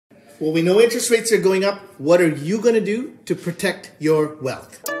Well, we know interest rates are going up. What are you going to do to protect your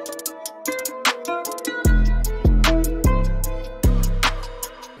wealth?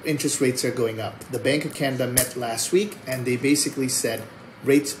 Interest rates are going up. The Bank of Canada met last week and they basically said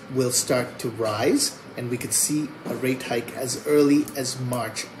rates will start to rise and we could see a rate hike as early as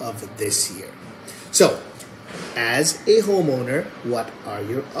March of this year. So, as a homeowner, what are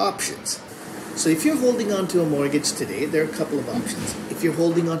your options? So if you're holding on to a mortgage today, there are a couple of options. If you're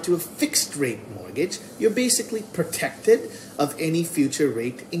holding on to a fixed rate mortgage, you're basically protected of any future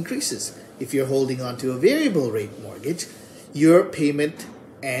rate increases. If you're holding on to a variable rate mortgage, your payment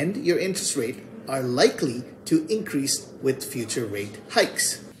and your interest rate are likely to increase with future rate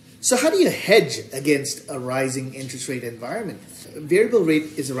hikes. So how do you hedge against a rising interest rate environment? A variable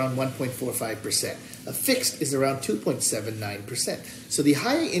rate is around 1.45%. A fixed is around 2.79%. So the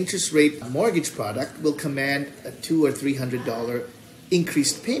higher interest rate mortgage product will command a $200 or $300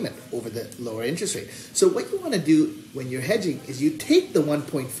 increased payment over the lower interest rate. So what you want to do when you're hedging is you take the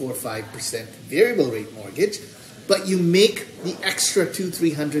 1.45% variable rate mortgage, but you make the extra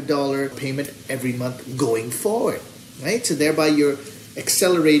 $200-$300 payment every month going forward, right? So thereby you're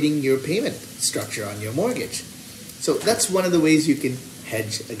accelerating your payment structure on your mortgage. So that's one of the ways you can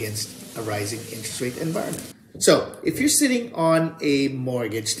hedge against a rising interest rate environment. So if you're sitting on a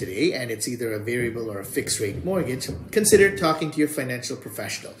mortgage today and it's either a variable or a fixed rate mortgage, consider talking to your financial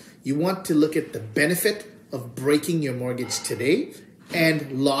professional. You want to look at the benefit of breaking your mortgage today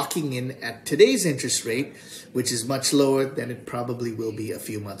and locking in at today's interest rate, which is much lower than it probably will be a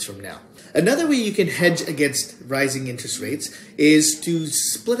few months from now. Another way you can hedge against rising interest rates is to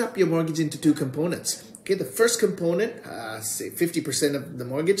split up your mortgage into two components. Okay, the first component, say 50% of the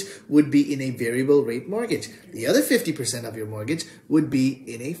mortgage, would be in a variable rate mortgage. The other 50% of your mortgage would be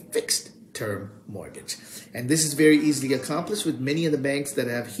in a fixed term mortgage. And this is very easily accomplished with many of the banks that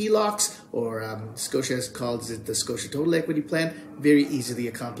have HELOCs, or Scotia calls it the Scotia Total Equity Plan. Very easily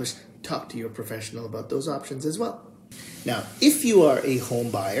accomplished. Talk to your professional about those options as well. Now, if you are a home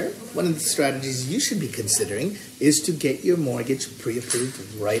buyer, one of the strategies you should be considering is to get your mortgage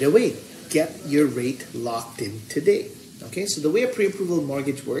pre-approved right away. Get your rate locked in today. Okay, so the way a pre-approval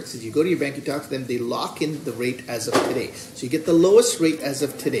mortgage works is you go to your bank, you talk to them, they lock in the rate as of today. So you get the lowest rate as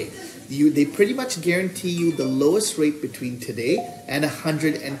of today. They pretty much guarantee you the lowest rate between today and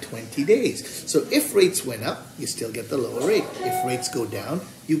 120 days. So if rates went up, you still get the lower rate. If rates go down,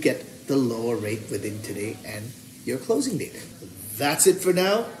 you get the lower rate within today and your closing date. That's it for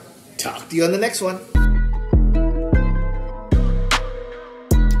now. Talk to you on the next one.